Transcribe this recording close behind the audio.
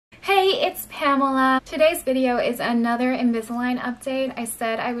it's Pamela. Today's video is another Invisalign update. I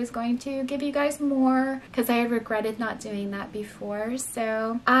said I was going to give you guys more because I had regretted not doing that before.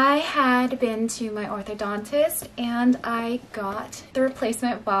 So I had been to my orthodontist and I got the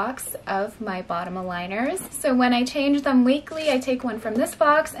replacement box of my bottom aligners. So when I change them weekly, I take one from this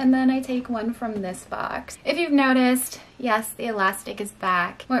box and then I take one from this box. If you've noticed, yes, the elastic is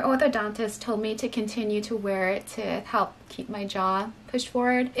back. My orthodontist told me to continue to wear it to help keep my jaw pushed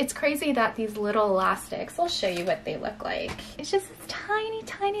forward. It's crazy that these little elastics, I'll show you what they look like. It's just this tiny,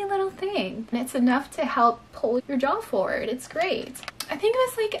 tiny little thing. And it's enough to help pull your jaw forward. It's great. I think it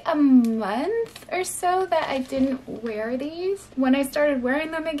was like a month or so that I didn't wear these. When I started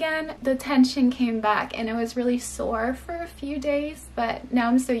wearing them again, the tension came back and it was really sore for a few days, but now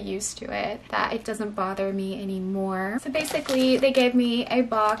I'm so used to it that it doesn't bother me anymore. So basically, they gave me a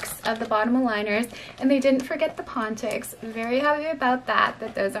box of the bottom aligners and they didn't forget the Pontics. Very happy about that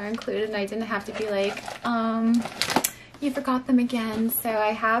those are included and I didn't have to be like, you forgot them again. So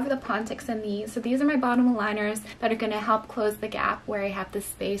I have the Pontics in these. So these are my bottom aligners that are going to help close the gap where I have the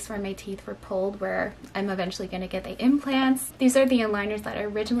space where my teeth were pulled, where I'm eventually going to get the implants. These are the aligners that I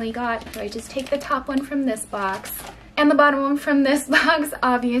originally got. So I just take the top one from this box and the bottom one from this box,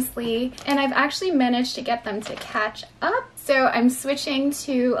 obviously. And I've actually managed to get them to catch up. So I'm switching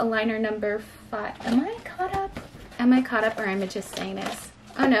to aligner number 5. Am I caught up? Am I caught up or am I just saying this?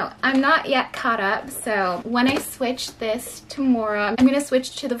 Oh no, I'm not yet caught up. So when I switch this tomorrow, I'm going to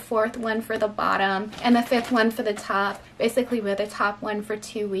switch to the 4th one for the bottom and the 5th one for the top. Basically with the top one for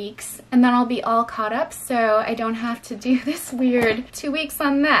 2 weeks. And then I'll be all caught up so I don't have to do this weird 2 weeks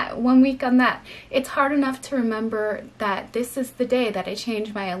on that, 1 week on that. It's hard enough to remember that this is the day that I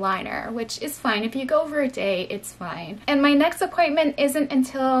changed my aligner, which is fine. If you go over a day, it's fine. And my next appointment isn't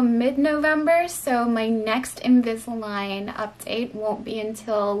until mid-November, so my next Invisalign update won't be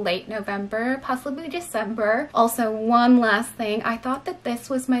until late November, possibly December. Also, one last thing, I thought that this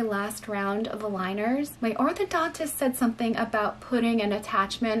was my last round of aligners. My orthodontist said something about putting an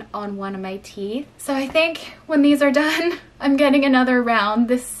attachment on one of my teeth. So I think when these are done, I'm getting another round.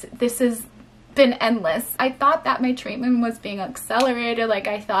 This has been endless. I thought that my treatment was being accelerated, like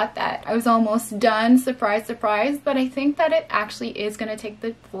I thought that I was almost done, surprise, surprise, but I think that it actually is going to take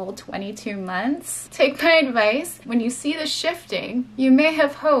the full 22 months. Take my advice, when you see the shifting, you may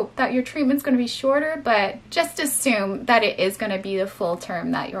have hoped that your treatment's going to be shorter, but just assume that it is going to be the full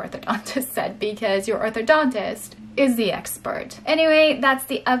term that your orthodontist said, because your orthodontist is the expert. Anyway, that's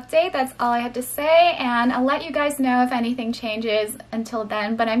the update. That's all I had to say, and I'll let you guys know if anything changes until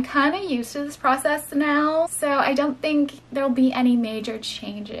then, but I'm kind of used to this process now, so I don't think there'll be any major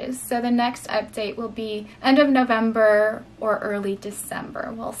changes. So the next update will be end of November or early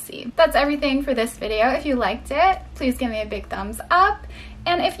December. We'll see. That's everything for this video. If you liked it, please give me a big thumbs up.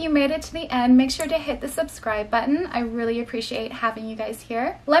 And if you made it to the end, make sure to hit the subscribe button. I really appreciate having you guys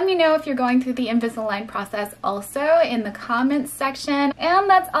here. Let me know if you're going through the Invisalign process also in the comments section. And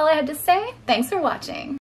that's all I had to say. Thanks for watching.